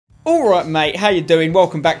Alright mate, how you doing?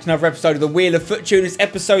 Welcome back to another episode of the Wheel of Fortune. It's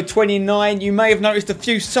episode 29. You may have noticed a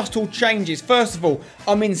few subtle changes. First of all,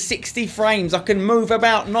 I'm in 60 frames. I can move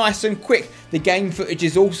about nice and quick. The game footage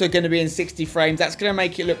is also going to be in 60 frames. That's going to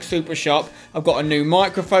make it look super sharp. I've got a new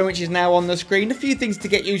microphone which is now on the screen. A few things to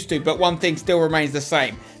get used to, but one thing still remains the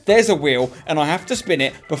same. There's a wheel and I have to spin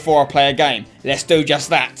it before I play a game. Let's do just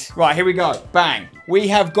that. Right, here we go. Bang. We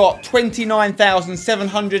have got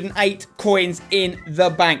 29,708 coins in the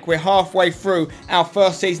bank. We're halfway through our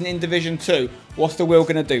first season in Division 2. What's the wheel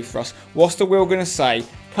going to do for us? What's the wheel going to say?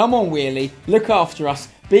 Come on, Wheelie. Look after us.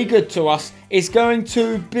 Be good to us. It's going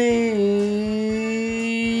to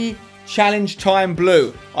be challenge time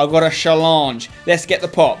blue. I've got a challenge. Let's get the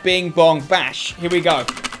pot. Bing, bong, bash. Here we go.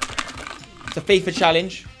 It's a FIFA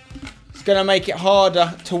challenge. It's going to make it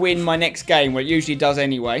harder to win my next game, well, it usually does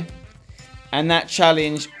anyway. And that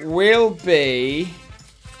challenge will be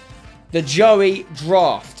the Joey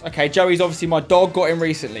draft. Okay, Joey's obviously my dog, got him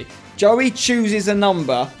recently. Joey chooses a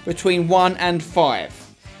number between 1 and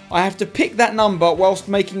 5. I have to pick that number whilst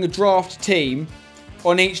making a draft team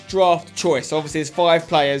on each draft choice. Obviously, there's 5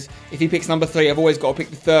 players. If he picks number 3, I've always got to pick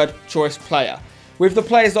the third choice player. With the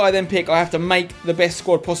players that I then pick, I have to make the best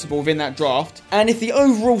squad possible within that draft. And if the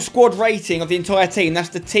overall squad rating of the entire team, that's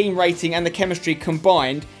the team rating and the chemistry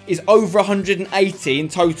combined, is over 180 in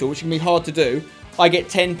total, which can be hard to do, I get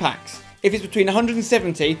 10 packs. If it's between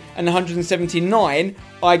 170 and 179,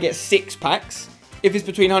 I get 6 packs. If it's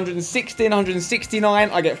between 160 and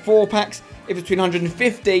 169, I get 4 packs. If it's between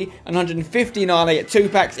 150 and 159, I get 2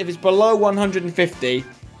 packs. If it's below 150,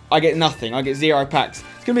 I get nothing. I get 0 packs.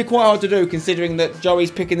 It's going to be quite hard to do considering that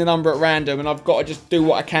Joey's picking the number at random and I've got to just do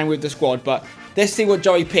what I can with the squad. But let's see what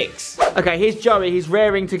Joey picks. Okay, here's Joey. He's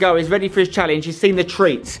raring to go. He's ready for his challenge. He's seen the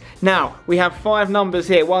treats. Now, we have 5 numbers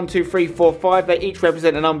here. 1, 2, 3, 4, 5. They each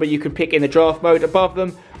represent a number you can pick in the draft mode. Above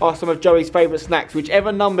them are some of Joey's favourite snacks.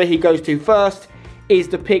 Whichever number he goes to first is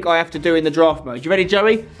the pick I have to do in the draft mode. You ready,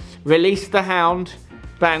 Joey? Release the hound.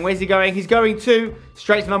 Bang. Where's he going? He's going to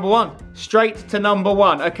straight to number 1. Straight to number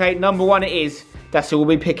 1. Okay, number 1 it is. That's who we'll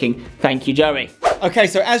be picking. Thank you, Joey. Okay,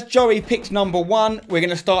 so as Joey picked number 1, we're going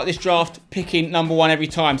to start this draft picking number 1 every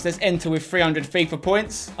time. So let's enter with 300 FIFA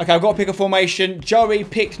points. Okay, I've got to pick a formation. Joey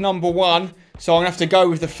picked number 1, so I'm going to have to go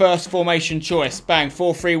with the first formation choice. Bang,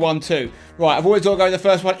 4-3-1-2. Right, I've always got to go with the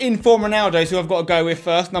first one. In form Ronaldo is who I've got to go with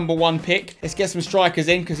first, number 1 pick. Let's get some strikers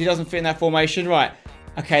in because he doesn't fit in that formation. Right,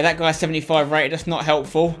 okay, that guy's 75 rated. That's not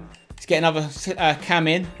helpful. Let's get another cam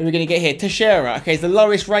in. Who are we going to get here? Teixeira. Okay, he's the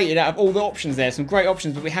lowest rated out of all the options there. Some great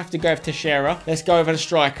options, but we have to go with Teixeira. Let's go over the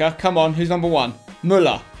striker. Come on, who's number 1?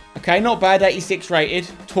 Muller. Okay, not bad. 86 rated.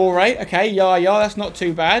 Torre. Okay, yeah, that's not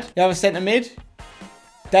too bad. The other centre mid.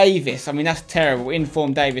 Davis. I mean, that's terrible.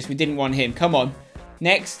 Informed Davis. We didn't want him. Come on.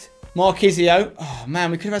 Next. Marquisio. Oh, man,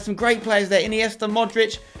 we could have had some great players there. Iniesta,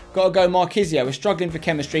 Modric. Got to go Marquisio. We're struggling for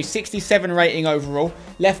chemistry. 67 rating overall.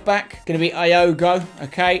 Left back, going to be Iogo.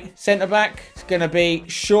 Okay. Centre back, it's going to be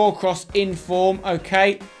Shawcross in form.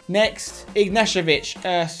 Okay. Next,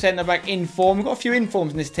 Ignashevich, centre back in form. We've got a few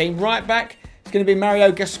informs in this team. Right back, it's going to be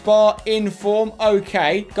Mario Gaspar in form.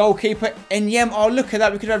 Okay. Goalkeeper, Enyema. Oh, look at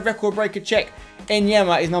that. We could have had record breaker check.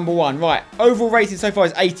 Enyema is number 1. Right. Overall rating so far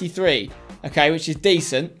is 83. Okay, which is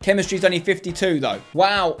decent. Chemistry's only 52 though.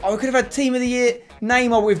 Wow. Oh, we could have had team of the year.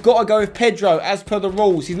 Neymar, we've got to go with Pedro as per the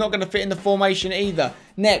rules. He's not going to fit in the formation either.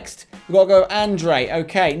 Next, we've got to go with Andre.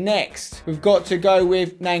 Okay, next, we've got to go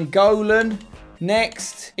with Nangolan.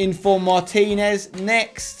 Next, inform Martinez.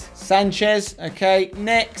 Next, Sanchez. Okay,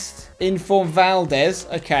 next, inform Valdez.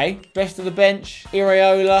 Okay, rest of the bench,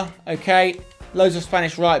 Iraola. Okay, loads of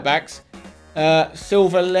Spanish right backs.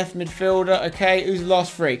 Silva left midfielder. Okay, who's the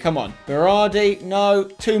last 3? Come on. Berardi. No.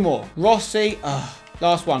 2 more. Rossi.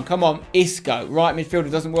 Last one. Come on. Isco. Right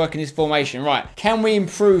midfielder doesn't work in this formation. Right. Can we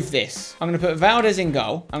improve this? I'm going to put Valdez in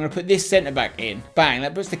goal. I'm going to put this centre-back in. Bang.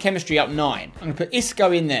 That puts the chemistry up 9. I'm going to put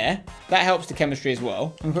Isco in there. That helps the chemistry as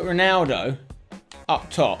well. I'm going to put Ronaldo up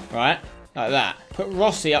top. Right. Like that. Put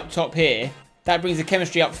Rossi up top here. That brings the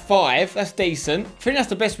chemistry up 5. That's decent. I think that's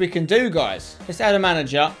the best we can do, guys. Let's add a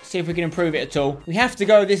manager. See if we can improve it at all. We have to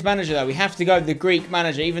go with this manager, though. We have to go with the Greek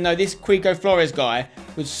manager. Even though this Quico Flores guy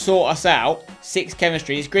would sort us out. 6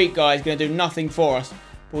 chemistry. This Greek guy is going to do nothing for us.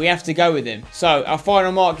 But we have to go with him. So, our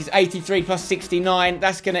final mark is 83 plus 69.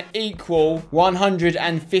 That's going to equal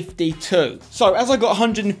 152. So, as I got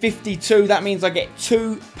 152, that means I get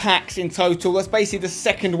 2 packs in total. That's basically the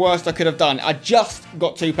second worst I could have done. I just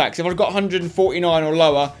got 2 packs. If I'd got 149 or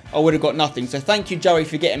lower, I would have got nothing. So, thank you, Joey,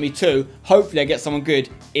 for getting me 2. Hopefully, I get someone good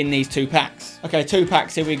in these 2 packs. Okay, 2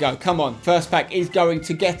 packs. Here we go. Come on. First pack is going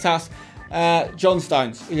to get us John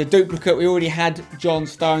Stones. He's a duplicate. We already had John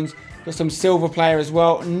Stones. Got some silver player as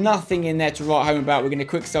well. Nothing in there to write home about. We're going to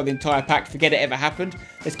quick sell the entire pack. Forget it ever happened.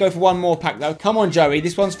 Let's go for one more pack though. Come on, Joey.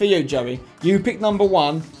 This one's for you, Joey. You picked number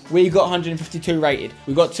 1. We got 152 rated.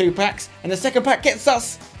 We've got 2 packs. And the second pack gets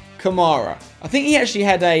us Kamara. I think he actually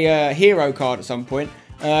had a hero card at some point.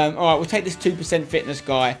 Alright, we'll take this 2% fitness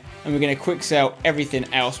guy. And we're going to quick sell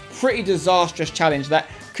everything else. Pretty disastrous challenge that.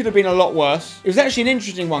 Could have been a lot worse. It was actually an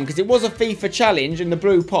interesting one because it was a FIFA challenge in the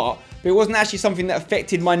blue pot, but it wasn't actually something that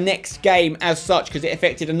affected my next game as such because it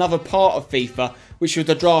affected another part of FIFA, which was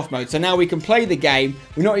the draft mode. So now we can play the game.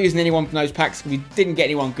 We're not using anyone from those packs because we didn't get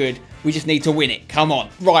anyone good. We just need to win it. Come on.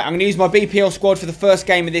 Right, I'm going to use my BPL squad for the first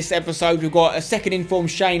game of this episode. We've got a second informed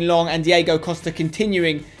Shane Long and Diego Costa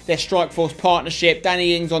continuing their Strike Force partnership.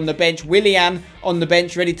 Danny Ings on the bench. Willian on the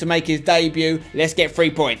bench, ready to make his debut. Let's get 3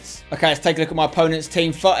 points. Okay, let's take a look at my opponent's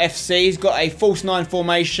team. FUT FC. He's got a false 9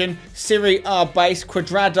 formation. Serie A base.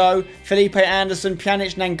 Quadrado. Felipe Anderson.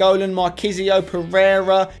 Pjanic. Nangolan. Marquisio.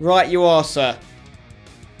 Pereira. Right you are, sir.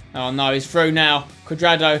 Oh no, he's through now.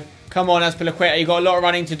 Quadrado. Come on, Azpilicueta, you've got a lot of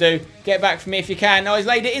running to do. Get back from me if you can. Oh, he's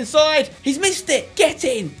laid it inside. He's missed it. Get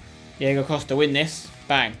in. Diego Costa, win this.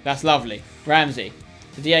 Bang. That's lovely. Ramsey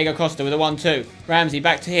to Diego Costa with a 1-2. Ramsey,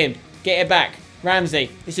 back to him. Get it back.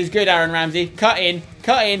 Ramsey. This is good, Aaron Ramsey. Cut in.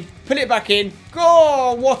 Cut in. Put it back in.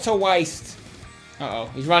 Oh, what a waste. Uh-oh,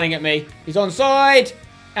 he's running at me. He's onside.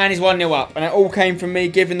 And he's 1-0 up. And it all came from me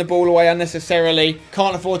giving the ball away unnecessarily.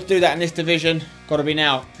 Can't afford to do that in this division. Got to be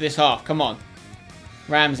now for this half. Come on.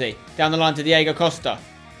 Ramsey, down the line to Diego Costa.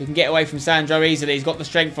 We can get away from Sandro easily. He's got the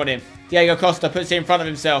strength on him. Diego Costa puts it in front of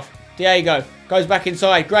himself. Diego goes back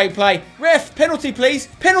inside. Great play. Ref, penalty please.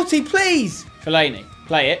 Penalty please. Fellaini,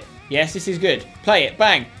 play it. Yes, this is good. Play it.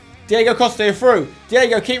 Bang. Diego Costa, you're through.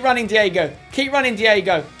 Diego, keep running, Diego. Keep running,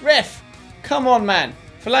 Diego. Ref, come on, man.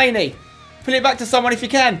 Fellaini, pull it back to someone if you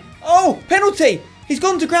can. Oh, penalty. He's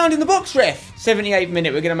gone to ground in the box, ref. 78th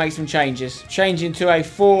minute, we're going to make some changes. Changing to a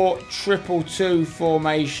 4-2-2-2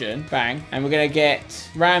 formation. Bang. And we're going to get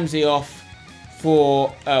Ramsey off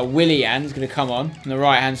for Willian. He's going to come on the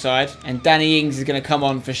right-hand side. And Danny Ings is going to come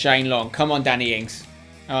on for Shane Long. Come on, Danny Ings.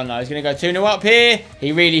 Oh, no. He's going to go 2-0 up here.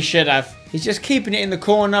 He really should have. He's just keeping it in the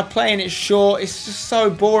corner, playing it short. It's just so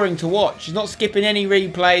boring to watch. He's not skipping any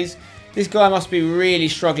replays. This guy must be really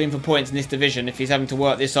struggling for points in this division if he's having to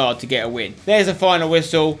work this hard to get a win. There's a final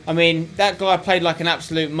whistle. I mean, that guy played like an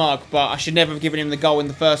absolute mug, but I should never have given him the goal in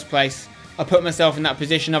the first place. I put myself in that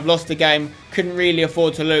position. I've lost the game. Couldn't really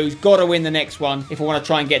afford to lose. Got to win the next one if I want to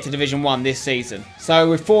try and get to Division 1 this season. So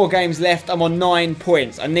with 4 games left, I'm on 9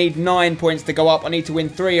 points. I need 9 points to go up. I need to win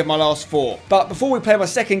 3 of my last 4. But before we play my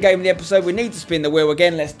second game of the episode, we need to spin the wheel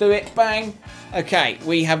again. Let's do it. Bang. Okay,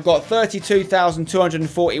 we have got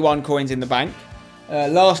 32,241 coins in the bank.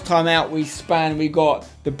 Last time out we got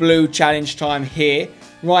the blue challenge time here.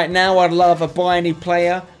 Right now I'd love a buy any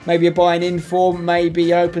player, maybe a buy an inform,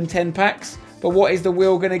 maybe open 10 packs. But what is the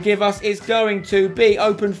wheel going to give us? It's going to be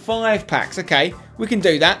open 5 packs. Okay, we can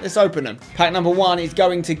do that. Let's open them. Pack number 1 is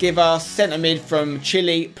going to give us centre mid from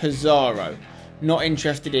Chile Pizarro. Not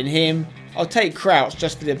interested in him. I'll take Crouch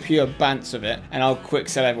just for the pure bants of it. And I'll quick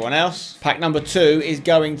sell everyone else. Pack number 2 is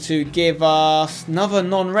going to give us another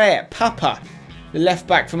non-rare. Papa. The left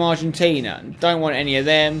back from Argentina. Don't want any of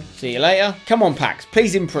them. See you later. Come on, packs.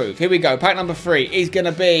 Please improve. Here we go. Pack number 3 is going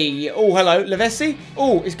to be... Oh, hello. Levesi.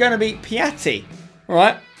 Oh, it's going to be Piatti. All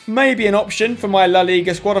right. Maybe an option for my La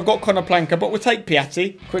Liga squad. I've got Conaplanca, but we'll take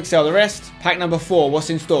Piatti. Quick sell the rest. Pack number 4. What's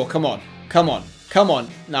in store? Come on. Come on. Come on.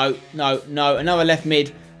 No, no, no. Another left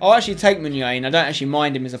mid. I'll actually take Muniain. I don't actually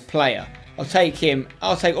mind him as a player. I'll take him.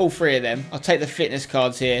 I'll take all 3 of them. I'll take the fitness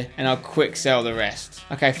cards here and I'll quick sell the rest.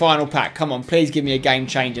 Okay, final pack. Come on, please give me a game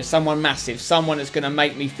changer. Someone massive. Someone that's going to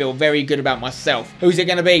make me feel very good about myself. Who's it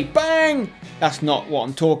going to be? Bang! That's not what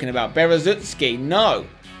I'm talking about. Berezutski. No.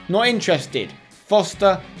 Not interested.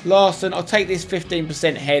 Foster, Larson. I'll take this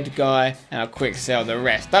 15% head guy and I'll quick sell the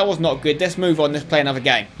rest. That was not good. Let's move on. Let's play another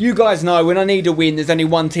game. You guys know when I need a win, there's only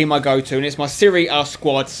one team I go to and it's my Serie A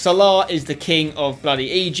squad. Salah is the king of bloody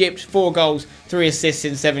Egypt. 4 goals, 3 assists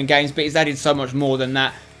in 7 games, but he's added so much more than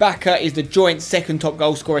that. Baka is the joint second top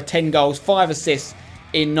goal scorer, 10 goals, 5 assists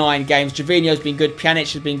in 9 games. Javinho's been good.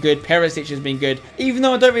 Pjanic has been good. Perisic has been good. Even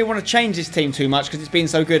though I don't really want to change this team too much because it's been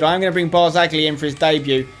so good, I am going to bring Barzagli in for his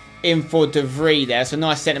debut. In for De Vries there. It's a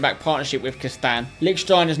nice centre-back partnership with Castan.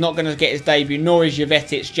 Lichtsteiner's not going to get his debut, nor is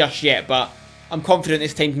Jovetic just yet, but I'm confident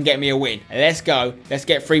this team can get me a win. Let's go. Let's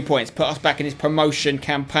get 3 points. Put us back in his promotion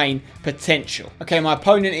campaign potential. Okay, my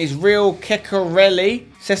opponent is Real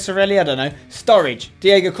Cesarelli. I don't know. Sturridge,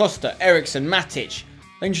 Diego Costa, Ericsson, Matic.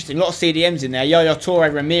 Interesting, a lot of CDMs in there. Yaya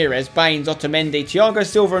Toure, Ramirez, Baines, Otamendi, Thiago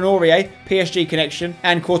Silva and Aurier, PSG connection,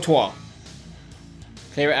 and Courtois.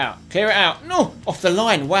 Clear it out. Clear it out. No! Off the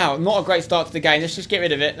line. Wow, not a great start to the game. Let's just get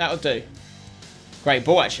rid of it. That'll do. Great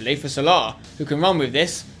ball, actually, for Salah, who can run with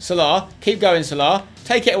this. Salah, keep going, Salah.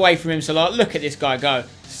 Take it away from him, Salah. Look at this guy go.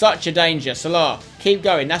 Such a danger. Salah, keep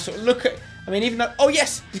going. That's what, look at... I mean, even though... Oh,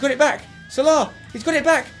 yes! He's got it back. Salah, he's got it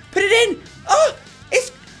back. Put it in! Oh!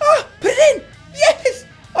 It's... Oh! Put it in! Yes!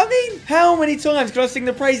 I mean, how many times can I sing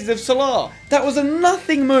the praises of Salah? That was a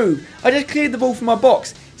nothing move. I just cleared the ball from my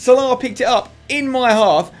box. Salah picked it up in my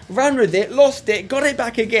half, ran with it, lost it, got it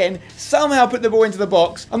back again, somehow put the ball into the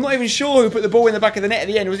box. I'm not even sure who put the ball in the back of the net at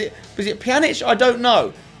the end. Was it Pjanic? I don't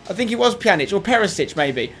know. I think it was Pjanic or Perisic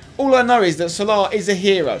maybe. All I know is that Salah is a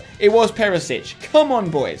hero. It was Perisic. Come on,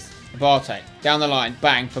 boys. Barte, down the line,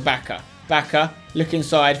 bang for Baka. Baka, look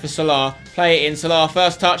inside for Salah. Play it in. Salah,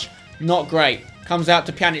 first touch, not great. Comes out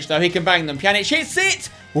to Pjanic though, he can bang them. Pjanic hits it!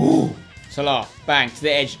 Ooh. Salah, bang, to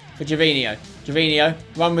the edge for Gervinho. Gervinho,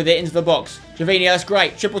 run with it into the box. Gervinho, that's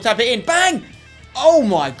great. Triple tap it in, bang! Oh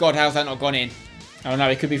my God, how's that not gone in? Oh no,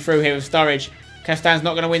 he could be through here with Sturridge. Castan's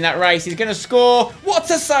not going to win that race. He's going to score. What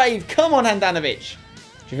a save! Come on, Handanovic.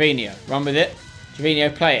 Gervinho, run with it.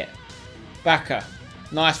 Gervinho, play it. Baka.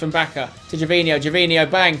 Nice from Baka to Gervinho.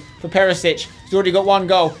 Gervinho, bang for Perisic. He's already got one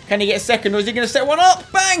goal. Can he get a second or is he going to set one up?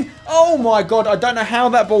 Bang! Oh my God, I don't know how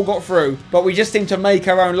that ball got through. But we just seem to make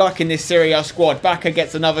our own luck in this Serie A squad. Baka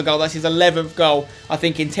gets another goal. That's his 11th goal, I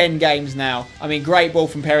think, in 10 games now. I mean, great ball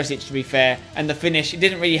from Perisic, to be fair. And the finish, it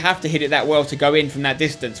didn't really have to hit it that well to go in from that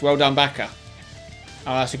distance. Well done, Baka.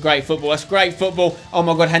 Oh, that's a great football. That's great football. Oh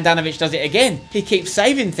my God, Handanovic does it again. He keeps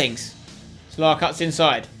saving things. Salah cuts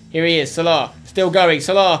inside. Here he is, Salah. Still going.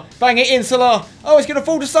 Salah. Bang it in, Salah. Oh, it's going to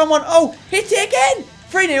fall to someone. Oh, hit it again.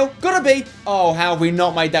 3-0. Gotta be. Oh, how have we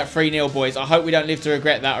not made that 3-0, boys? I hope we don't live to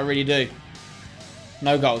regret that. I really do.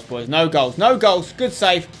 No goals, boys. No goals. No goals. Good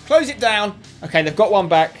save. Close it down. Okay, they've got one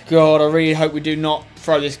back. God, I really hope we do not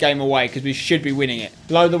throw this game away because we should be winning it.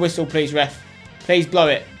 Blow the whistle, please, ref. Please blow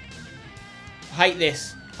it. I hate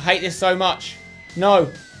this. I hate this so much.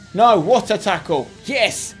 No. No. What a tackle.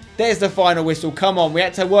 Yes. There's the final whistle. Come on. We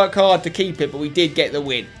had to work hard to keep it, but we did get the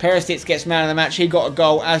win. Perisic gets man of the match. He got a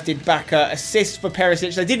goal, as did Baka. Assist for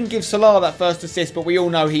Perisic. They didn't give Salah that first assist, but we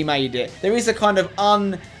all know he made it. There is a kind of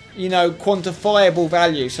quantifiable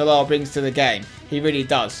value Salah brings to the game. He really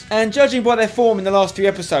does. And judging by their form in the last few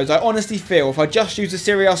episodes, I honestly feel if I just use the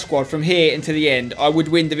Serie A squad from here into the end, I would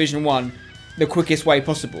win Division 1 the quickest way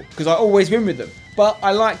possible, because I always win with them. But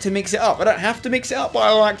I like to mix it up. I don't have to mix it up, but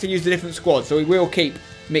I like to use the different squads, so we will keep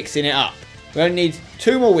mixing it up. We only need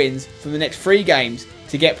 2 more wins from the next 3 games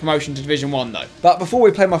to get promotion to Division 1 though. But before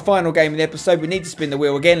we play my final game of the episode, we need to spin the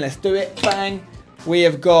wheel again. Let's do it. Bang. We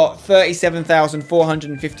have got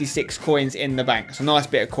 37,456 coins in the bank. It's a nice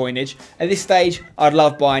bit of coinage. At this stage, I'd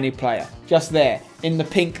love buying a player. Just there, in the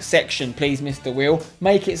pink section, please, Mr. Wheel.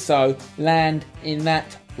 Make it so. Land in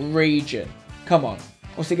that region. Come on.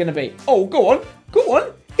 What's it going to be? Oh, go on. Go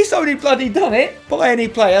on. It's only bloody done it. Buy any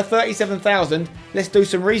player, 37,000. Let's do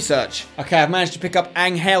some research. Okay, I've managed to pick up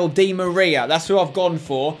Angel Di Maria. That's who I've gone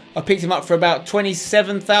for. I picked him up for about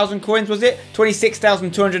 27,000 coins, was it?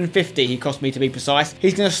 26,250 he cost me, to be precise.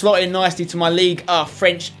 He's going to slot in nicely to my Ligue A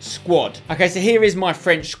French squad. Okay, so here is my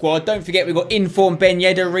French squad. Don't forget we got informed Ben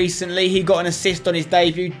Yedder recently. He got an assist on his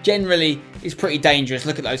debut. Generally, it's pretty dangerous.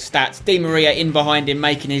 Look at those stats. Di Maria in behind him,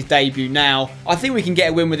 making his debut now. I think we can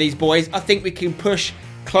get a win with these boys. I think we can push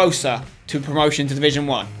closer to promotion to Division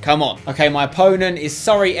 1. Come on. Okay, my opponent is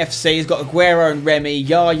Surrey FC. He's got Aguero and Remy,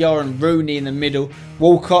 Yaya and Rooney in the middle,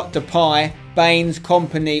 Walcott, Depay, Baines,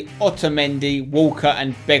 Kompany, Otamendi, Walker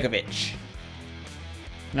and Begovic.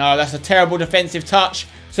 No, that's a terrible defensive touch.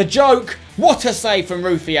 It's a joke. What a save from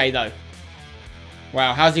Ruffier though.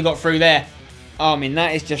 Wow, how's he got through there? I mean,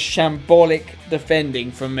 that is just shambolic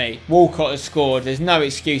defending from me. Walcott has scored. There's no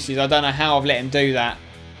excuses. I don't know how I've let him do that.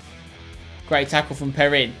 Great tackle from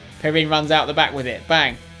Perrin. Perrin runs out the back with it.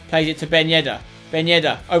 Bang. Plays it to Ben Yedder. Ben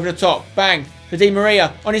Yedder over the top. Bang. For Di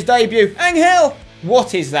Maria on his debut. Angel!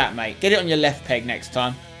 What is that, mate? Get it on your left peg next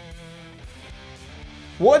time.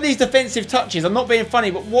 What are these defensive touches? I'm not being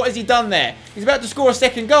funny, but what has he done there? He's about to score a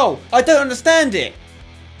second goal. I don't understand it.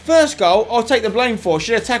 First goal, I'll take the blame for.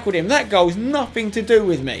 Should have tackled him. That goal is nothing to do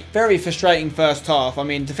with me. Very frustrating first half. I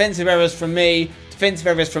mean, defensive errors from me. Defensive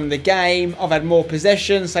errors from the game. I've had more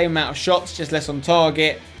possession, same amount of shots, just less on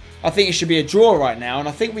target. I think it should be a draw right now, and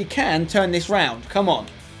I think we can turn this round. Come on.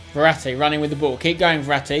 Verratti running with the ball. Keep going,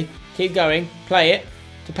 Verratti. Keep going. Play it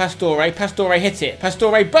to Pastore. Pastore hit it.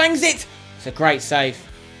 Pastore bangs it. It's a great save.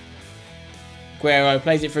 Aguero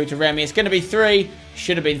plays it through to Remy. It's going to be 3.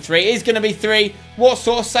 Should have been 3. It is going to be 3. What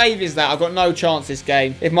sort of save is that? I've got no chance this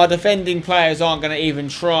game. If my defending players aren't going to even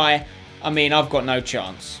try, I mean, I've got no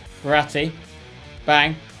chance. Verratti.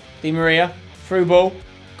 Bang. Di Maria. Through ball.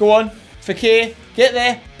 Go on. Fekir. Get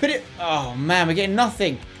there. Put it. Oh, man. We're getting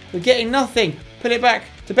nothing. We're getting nothing. Put it back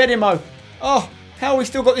to Benimo. Oh, how have we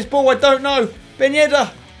still got this ball? I don't know. Ben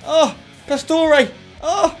Yedder. Oh, Pastore.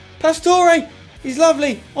 Oh, Pastore. He's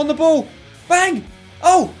lovely. On the ball. Bang.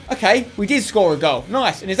 Oh, okay. We did score a goal.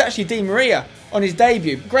 Nice. And it's actually Di Maria on his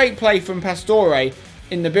debut. Great play from Pastore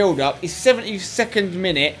in the build-up. It's 72nd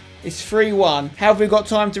minute. It's 3-1. Have we got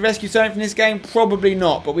time to rescue something from this game? Probably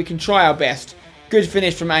not, but we can try our best. Good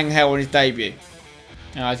finish from Angel on his debut.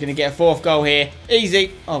 Oh, he's going to get a 4th goal here.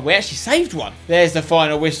 Easy. Oh, we actually saved one. There's the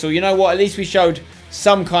final whistle. You know what? At least we showed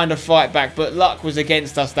some kind of fight back, but luck was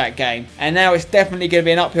against us that game. And now it's definitely going to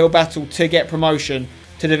be an uphill battle to get promotion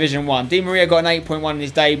to Division 1. Di Maria got an 8.1 in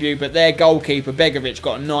his debut, but their goalkeeper, Begovic,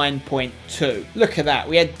 got a 9.2. Look at that.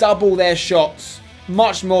 We had double their shots,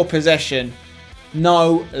 much more possession,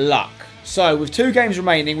 no luck. So, with 2 games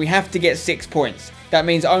remaining, we have to get 6 points. That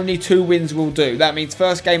means only 2 wins will do. That means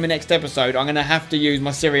first game of next episode, I'm going to have to use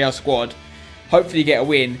my Serie A squad, hopefully get a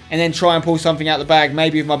win, and then try and pull something out the bag,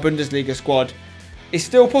 maybe with my Bundesliga squad. It's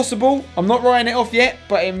still possible. I'm not writing it off yet,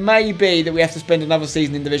 but it may be that we have to spend another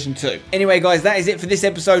season in Division 2. Anyway, guys, that is it for this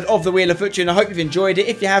episode of the Wheel of Fortune. I hope you've enjoyed it.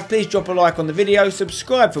 If you have, please drop a like on the video,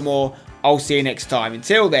 subscribe for more. I'll see you next time.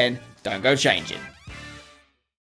 Until then, don't go changing.